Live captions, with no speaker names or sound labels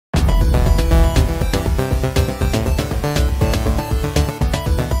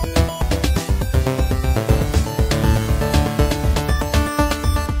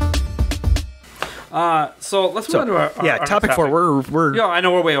So let's move on to our topic 4. We're Yeah, I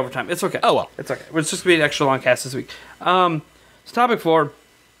know we're way over time. It's okay. Oh, well. It's okay. It's just gonna be an extra long cast this week. So topic 4.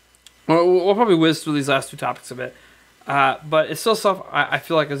 We'll probably whiz through these last 2 topics a bit, but it's still stuff I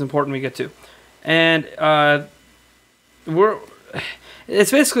feel like is important we get to, and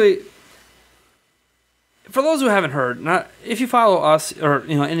it's basically, for those who haven't heard, not if you follow us or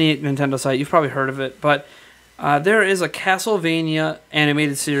any Nintendo site, you've probably heard of it, but there is a Castlevania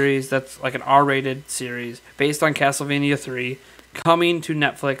animated series that's like an R-rated series based on Castlevania 3 coming to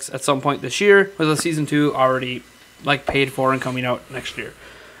Netflix at some point this year, with a season 2 already like paid for and coming out next year.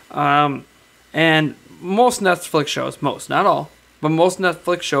 And most Netflix shows, not all, but most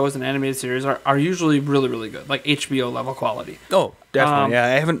Netflix shows and animated series are usually really, really good, like HBO level quality. Oh, definitely.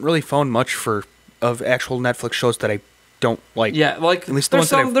 I haven't really found much of actual Netflix shows that I don't like. Yeah, like at least there's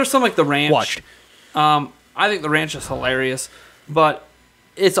some like The Ranch. Watched. I think The Ranch is hilarious, but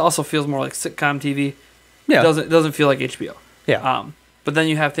it also feels more like sitcom TV. Yeah, it doesn't feel like HBO. Yeah. But then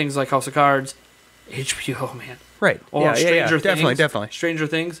you have things like House of Cards, HBO, man. Right. Or Stranger Things. Definitely. Stranger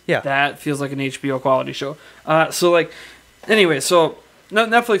Things. Yeah. That feels like an HBO quality show. So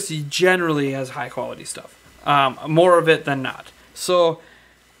Netflix generally has high quality stuff. More of it than not. So,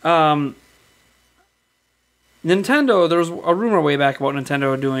 Nintendo, there was a rumor way back about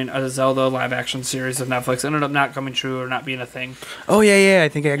Nintendo doing a Zelda live action series of Netflix. It ended up not coming true or not being a thing. Oh, yeah. I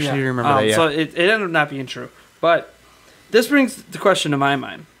think I actually remember that, yeah. So it ended up not being true. But this brings the question to my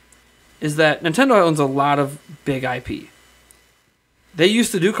mind, is that Nintendo owns a lot of big IP. They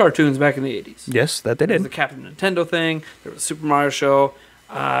used to do cartoons back in the 80s. Yes, that they There did. was the Captain Nintendo thing. There was a Super Mario show.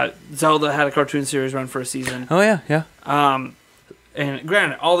 Zelda had a cartoon series run for a season. Oh, yeah. And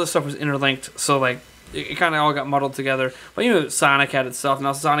granted, all this stuff was interlinked, so like it kind of all got muddled together. But Sonic had its stuff.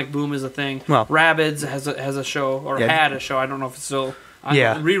 Now Sonic Boom is a thing. Well, Rabbids has a show, or had a show. I don't know if it's still on.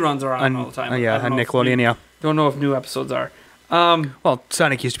 Yeah. Reruns are on all the time. On Nickelodeon, yeah. Don't know if new episodes are. Well,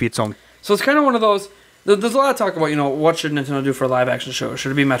 Sonic used to be its own. So it's kind of one of those. There's a lot of talk about, what should Nintendo do for a live action show?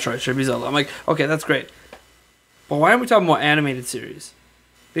 Should it be Metroid? Should it be Zelda? I'm like, okay, that's great. But why aren't we talking about animated series?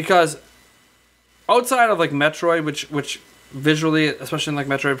 Because outside of like Metroid, which visually, especially in like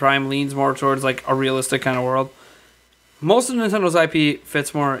Metroid Prime, leans more towards like a realistic kind of world, most of Nintendo's IP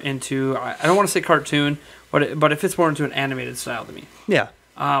fits more into, I don't want to say cartoon, but it fits more into an animated style to me. Yeah.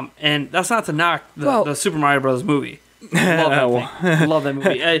 And that's not to knock the Super Mario Bros. Movie. Love that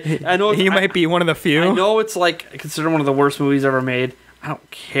movie. I know you might be one of the few. I know it's like considered one of the worst movies ever made. I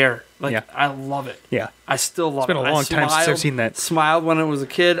don't care. I love it. Yeah. I still love it. It's been a long time since I've seen that. Smiled when I was a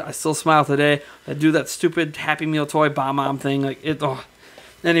kid. I still smile today. I do that stupid Happy Meal toy bomb thing. Like it. Oh.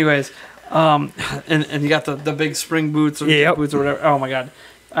 Anyways, and you got the big spring boots or boots or whatever. Oh my god.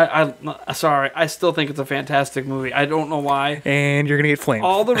 Sorry. I still think it's a fantastic movie. I don't know why. And you're gonna get flamed.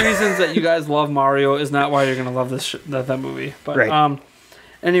 All the reasons that you guys love Mario is not why you're gonna love that movie. But right.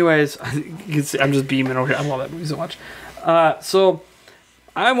 Anyways, you can see I'm just beaming over here. I love that movie so much. So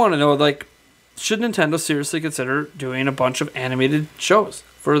I want to know, like, should Nintendo seriously consider doing a bunch of animated shows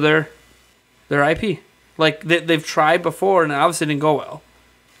for their IP? Like they've tried before and it obviously didn't go well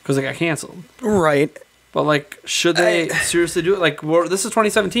because they got canceled. Right. But like, should they seriously do it? Like, this is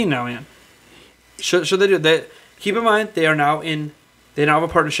 2017 now, man. Should they do it? Keep in mind they now have a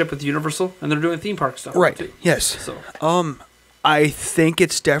partnership with Universal and they're doing theme park stuff. Right. Too. Yes. So I think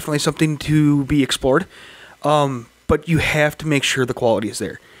it's definitely something to be explored. But you have to make sure the quality is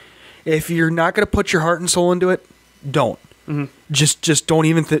there. If you're not going to put your heart and soul into it, don't. Mm-hmm. Just don't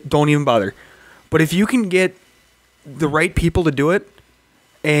even bother. But if you can get the right people to do it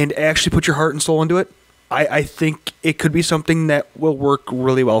and actually put your heart and soul into it, I think it could be something that will work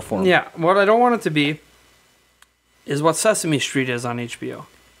really well for them. Yeah, what I don't want it to be is what Sesame Street is on HBO.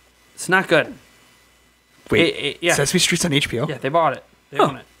 It's not good. Wait, yeah. Sesame Street's on HBO? Yeah, they bought it. They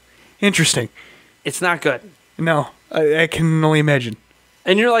own it. Interesting. It's not good. No, I can only imagine.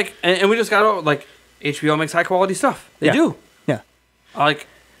 And you're like, and we just got out, like, HBO makes high quality stuff. They do. Yeah. But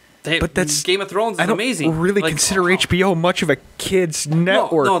that's Game of Thrones is amazing. I don't really consider HBO much of a kid's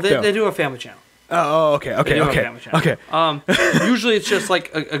network. No, they do a family channel. Oh, okay. Usually it's just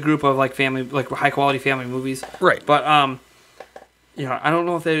like a group of like family, like high quality family movies. Right. But I don't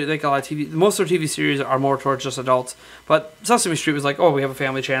know if they got a lot of TV. Most of their TV series are more towards just adults. But Sesame Street was like, oh, we have a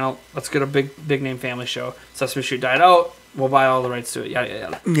family channel. Let's get a big name family show. Sesame Street died out. We'll buy all the rights to it. Yada yada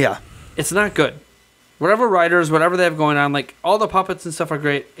yada. Yeah. It's not good. Whatever writers, whatever they have going on, like all the puppets and stuff are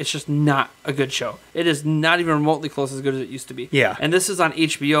great. It's just not a good show. It is not even remotely close as good as it used to be. Yeah. And this is on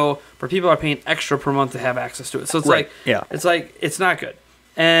HBO where people are paying extra per month to have access to it. So it's it's not good.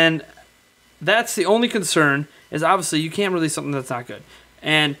 And that's the only concern is obviously you can't release something that's not good.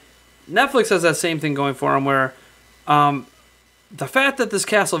 And Netflix has that same thing going for them where the fact that this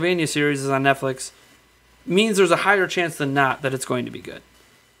Castlevania series is on Netflix means there's a higher chance than not that it's going to be good.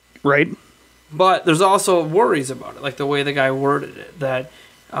 Right. But there's also worries about it, like the way the guy worded it. That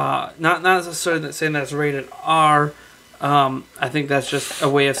not necessarily saying that it's rated R. I think that's just a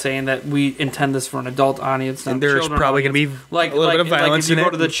way of saying that we intend this for an adult audience. And there's probably going to be a little bit of violence in it. If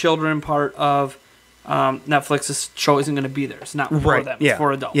you go to the children part of Netflix's show, isn't going to be there. It's not for them. It's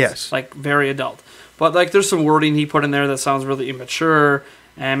for adults. Yes. Like very adult. But like there's some wording he put in there that sounds really immature.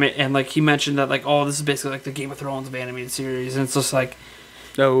 And like he mentioned that like, oh, this is basically like the Game of Thrones of animated series. And it's just like,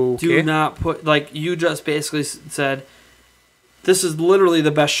 okay. Do not put, like, you just basically said, this is literally the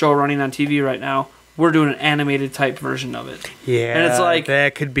best show running on TV right now. We're doing an animated type version of it. Yeah, and it's like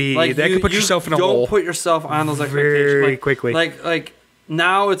that could be like that could put yourself in a hole. Don't put yourself on those expectations very quickly. Like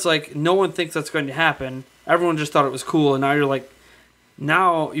now it's like no one thinks that's going to happen. Everyone just thought it was cool, and now you're like,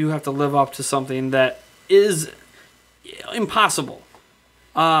 now you have to live up to something that is impossible.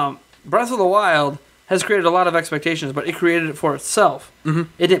 Breath of the Wild has created a lot of expectations, but it created it for itself. Mm-hmm.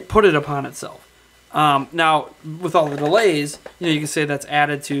 It didn't put it upon itself. Now, with all the delays, you can say that's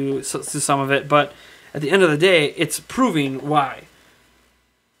added to some of it, but at the end of the day, it's proving why.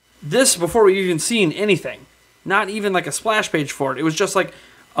 This, before we've even seen anything, not even like a splash page for it, it was just like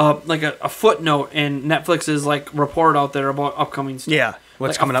a footnote in Netflix's like report out there about upcoming stuff. Yeah,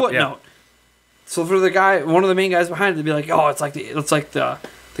 what's like coming up? Yeah. So for the guy, one of the main guys behind it, to be like, oh, it's like the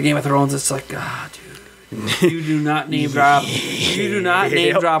Game of Thrones. It's like, dude. You do not name drop. You do not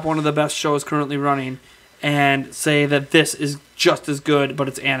name drop one of the best shows currently running, and say that this is just as good, but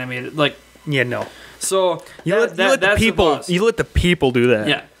it's animated. Like, yeah, no. So you let the people do that.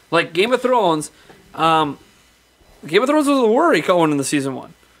 Yeah, like Game of Thrones. Game of Thrones was a worry going into season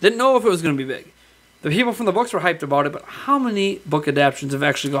 1. Didn't know if it was going to be big. The people from the books were hyped about it, but how many book adaptations have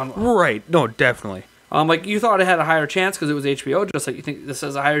actually gone well? Right. No, definitely. Like you thought it had a higher chance because it was HBO, just like you think this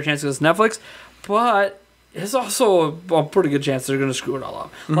has a higher chance because it's Netflix, but it's also a pretty good chance they're going to screw it all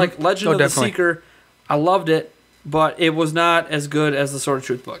up. Mm-hmm. Like Legend of the Seeker, I loved it, but it was not as good as the Sword of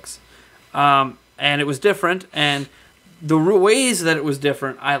Truth books. And it was different, and the ways that it was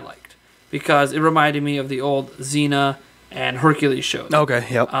different I liked because it reminded me of the old Xena and Hercules shows. Okay,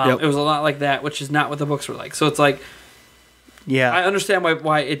 yep. It was a lot like that, which is not what the books were like. So it's like, yeah, I understand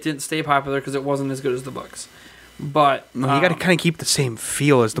why it didn't stay popular because it wasn't as good as the books. But you got to kind of keep the same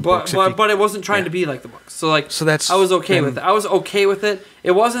feel as the books. But it wasn't trying to be like the books. So that's I was okay with it. I was okay with it.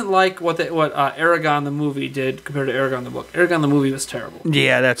 It wasn't like what Aragon the movie did compared to Aragon the book. Aragon the movie was terrible.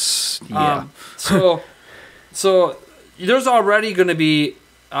 Yeah, that's so there's already going to be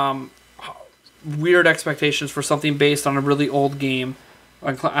weird expectations for something based on a really old game, in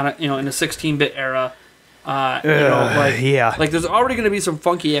a 16-bit era. Like there's already going to be some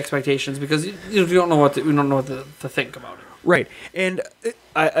funky expectations because we don't know what to think about it. Right, and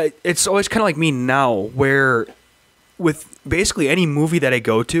it's always kind of like me now, where with basically any movie that I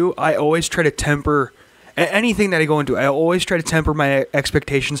go to, I always try to temper anything that I go into. I always try to temper my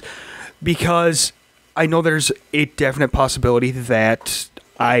expectations because I know there's a definite possibility that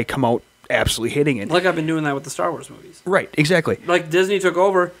I come out absolutely hating it. Like I've been doing that with the Star Wars movies. Right, exactly. Like Disney took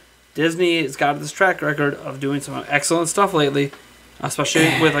over. Disney has got this track record of doing some excellent stuff lately, especially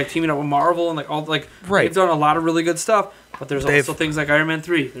with like teaming up with Marvel and like all like they've done a lot of really good stuff. But there's also things like Iron Man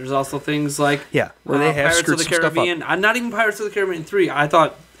 3. There's also things like where they have Pirates of the Caribbean. Not even Pirates of the Caribbean 3. I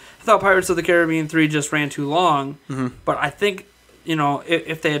thought Pirates of the Caribbean 3 just ran too long. Mm-hmm. But I think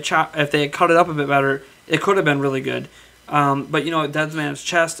if they had cut it up a bit better, it could have been really good. But Dead Man's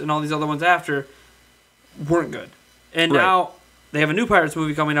Chest and all these other ones after weren't good. And now they have a new Pirates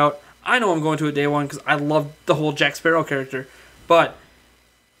movie coming out. I know I'm going to it day one because I love the whole Jack Sparrow character. But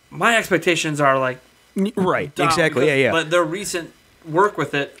my expectations are like... Right, exactly, yeah. But their recent work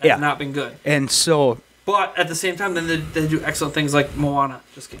with it has not been good. And so... But at the same time, then they do excellent things like Moana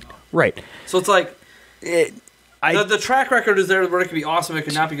just came out. Right. So it's like... the track record is there where it could be awesome, it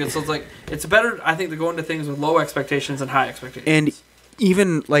could not be good. So it's like, it's better, I think, to go into things with low expectations and high expectations. And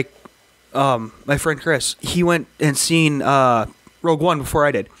even, like, my friend Chris, he went and seen Rogue One before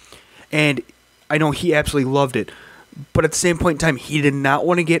I did. And I know he absolutely loved it. But at the same point in time, he did not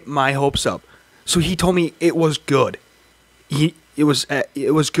want to get my hopes up. So he told me it was good. It was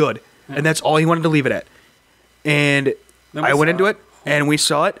good. Yeah. And that's all he wanted to leave it at. And I went into it. And we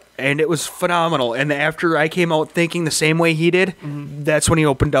saw it, and it was phenomenal. And after I came out thinking the same way he did, that's when he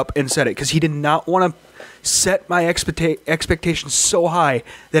opened up and said it. Because he did not want to set my expectations so high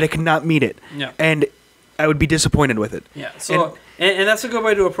that I could not meet it. Yeah. And I would be disappointed with it. Yeah. So and that's a good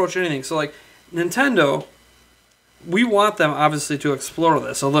way to approach anything. So, like, Nintendo, we want them, obviously, to explore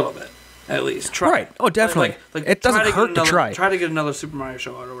this a little bit. at least. Try. Right. Oh, definitely. It doesn't hurt to try. Try to get another Super Mario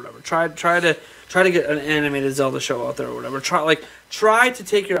show out or whatever. Try to get an animated Zelda show out there or whatever. Try to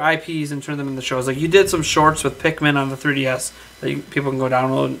take your IPs and turn them into shows. Like you did some shorts with Pikmin on the 3DS that people can go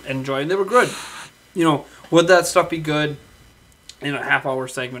download and enjoy, and they were good. You know, would that stuff be good in a half-hour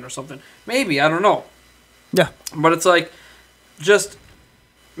segment or something? Maybe, I don't know. Yeah. But it's like, just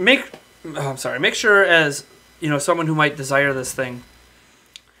make sure, as you know, someone who might desire this thing,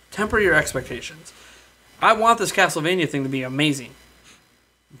 temper your expectations. I want this Castlevania thing to be amazing,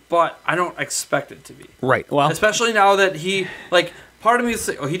 but I don't expect it to be. Right. Well, especially now that part of me is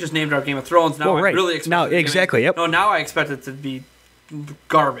like, oh, he just named our Game of Thrones. Now I really expect now, it to be exactly. Yep. No, now I expect it to be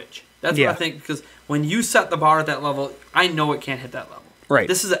garbage. That's what I think, because when you set the bar at that level, I know it can't hit that level. Right.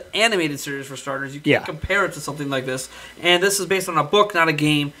 This is an animated series for starters. You can't compare it to something like this. And this is based on a book, not a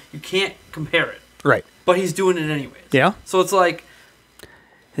game. You can't compare it. Right. But he's doing it anyways. Yeah. So it's like,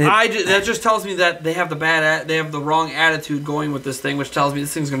 that just tells me that they have the wrong attitude going with this thing, which tells me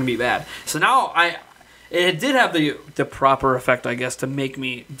this thing's going to be bad. So now it did have the proper effect, I guess, to make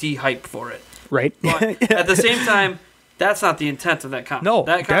me de-hype for it. Right. But at the same time, that's not the intent of that comment. No,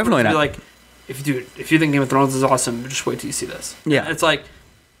 that definitely not. Be like, if you think Game of Thrones is awesome, just wait till you see this. Yeah. And it's like,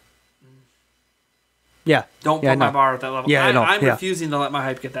 yeah. Don't put my bar at that level. Yeah, I'm refusing to let my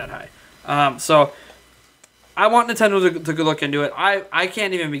hype get that high. So I want Nintendo to look into it. I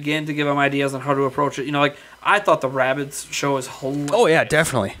can't even begin to give them ideas on how to approach it. You know, like, I thought the Rabbids show was hilarious. Oh, yeah,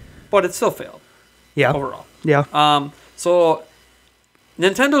 definitely. But it still failed. Yeah. Overall. Yeah. So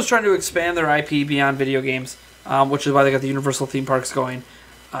Nintendo's trying to expand their IP beyond video games, which is why they got the Universal theme parks going.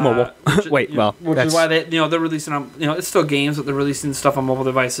 Mobile. Which is why they're releasing on, it's still games, but they're releasing stuff on mobile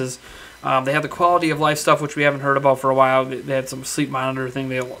devices. They have the quality of life stuff, which we haven't heard about for a while. They had some sleep monitor thing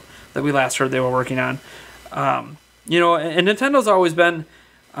that we last heard they were working on. And Nintendo's always been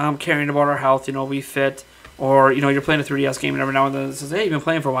caring about our health. You know, we fit, or you're playing a 3DS game, and every now and then it says, "Hey, you've been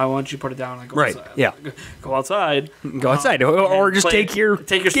playing for a while. Why don't you put it down and go outside?" Yeah. Go outside. Go outside, or just take your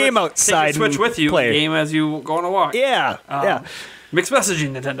game Switch, outside. Take your Switch with you. Play. Game as you go on a walk. Yeah. Yeah. Mixed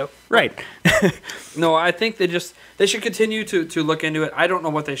messaging, Nintendo. Right. No, I think they should continue to look into it. I don't know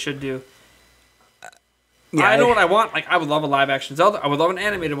what they should do. Yeah, I know what I want. Like, I would love a live action Zelda. I would love an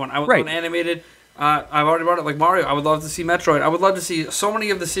animated one. I would love an animated. I've already brought it, like Mario. I would love to see Metroid. I would love to see so many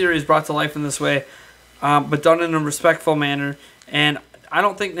of the series brought to life in this way, but done in a respectful manner. And I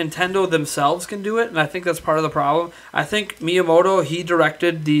don't think Nintendo themselves can do it, and I think that's part of the problem. I think Miyamoto, he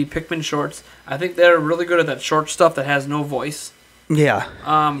directed the Pikmin shorts. I think they're really good at that short stuff that has no voice. Yeah.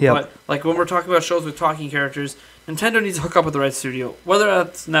 But like when we're talking about shows with talking characters, Nintendo needs to hook up with the right studio, whether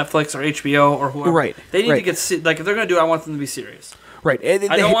that's Netflix or HBO or whoever. Right. They need to get if they're going to do it, I want them to be serious. Right. I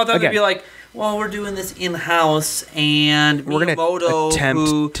don't want them to be like, well, we're doing this in-house, and we're Miyamoto,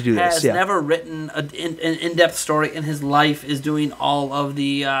 who to do has never written an in-depth story in his life, is doing all of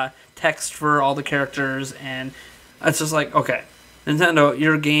the text for all the characters, and it's just like, okay, Nintendo,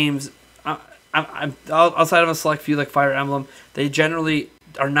 your games, I'm outside of a select few like Fire Emblem, they generally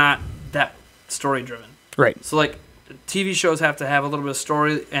are not that story-driven. Right. So, like, TV shows have to have a little bit of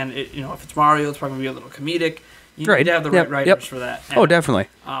story, and if it's Mario, it's probably going to be a little comedic. You need to have the right writers for that. And, definitely.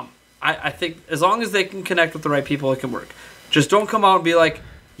 I think as long as they can connect with the right people, it can work. Just don't come out and be like,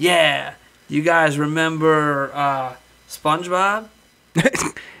 yeah, you guys remember SpongeBob?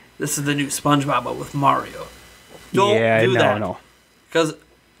 This is the new SpongeBob, but with Mario. Don't do that. No. Because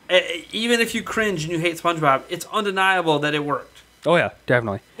even if you cringe and you hate SpongeBob, it's undeniable that it worked. Oh, yeah,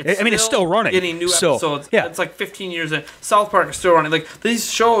 definitely. It's still running. Getting new episodes. Yeah. It's like 15 years in. South Park is still running. Like,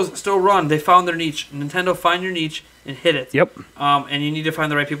 these shows still run. They found their niche. Nintendo, find your niche and hit it. Yep. And you need to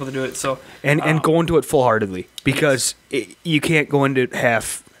find the right people to do it. So and go into it full-heartedly, because you can't go into it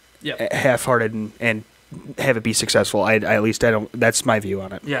half-hearted and have it be successful. At least I don't. That's my view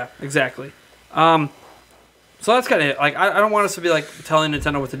on it. Yeah, exactly. So that's kind of it. Like, I don't want us to be like telling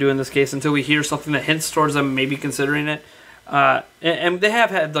Nintendo what to do in this case until we hear something that hints towards them maybe considering it. And they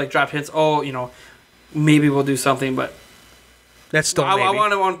have had like dropped hints. Oh, maybe we'll do something, but that's still. I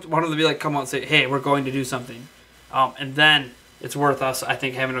want them to be like, come on, and say, hey, we're going to do something, and then it's worth us, I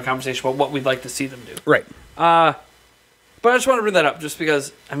think, having a conversation about what we'd like to see them do. Right. But I just want to bring that up, just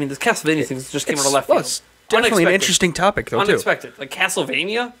because this Castlevania thing just came out of left field. It's definitely an interesting topic, though. Unexpected, like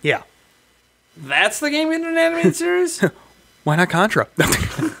Castlevania. Yeah. That's the game in an animated series. Why not Contra?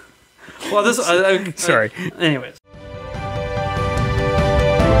 Well, this. Sorry. Anyways,